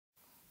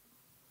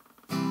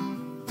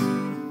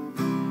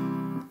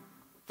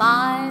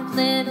5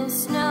 little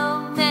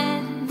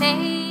snowmen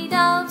made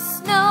of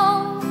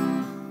snow.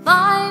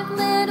 5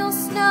 little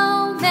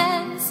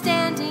snowmen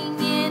standing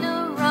in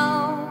a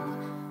row.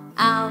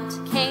 Out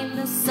came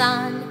the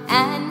sun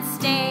and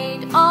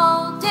stayed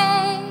all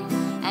day,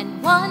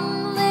 and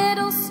 1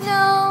 little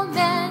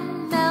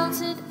snowman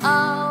melted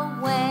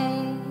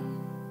away.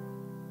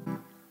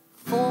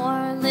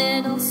 4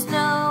 little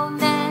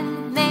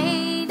snowmen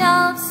made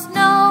of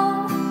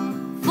snow.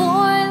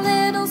 4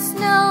 little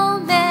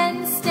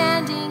snowmen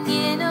standing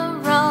in a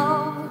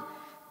row.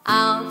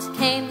 Out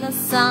came the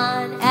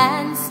sun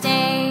and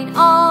stayed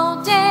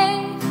all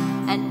day,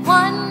 and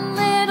 1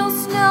 little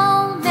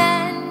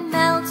snowman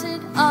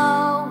melted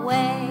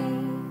away.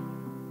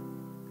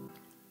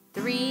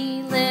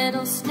 3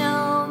 little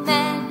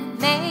snowmen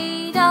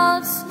made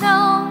of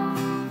snow.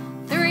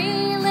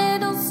 3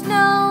 little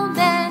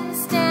snowmen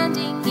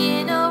standing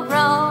in a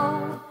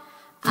row.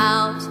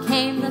 Out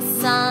came the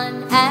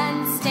sun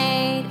and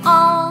stayed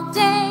all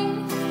day,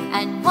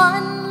 and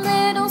 1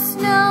 little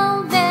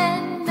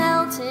snowman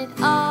melted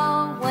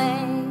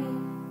away.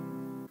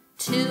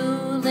 2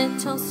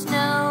 little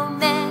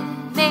snowmen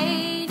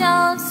made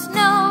of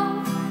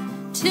snow.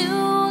 2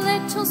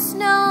 little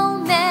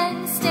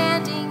snowmen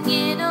standing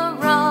in a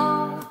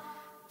row.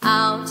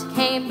 Out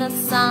came the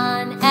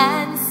sun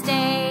and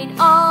stayed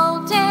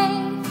all day,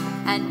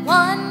 and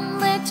 1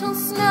 little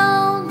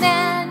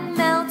snowman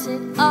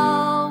melted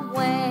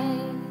away.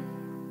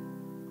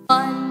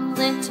 1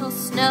 little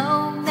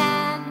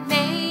snowman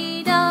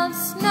made of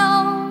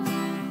snow.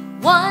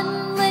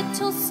 1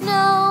 little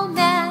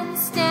snowman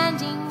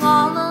standing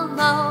all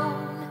alone.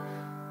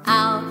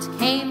 Out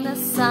came the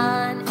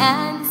sun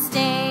and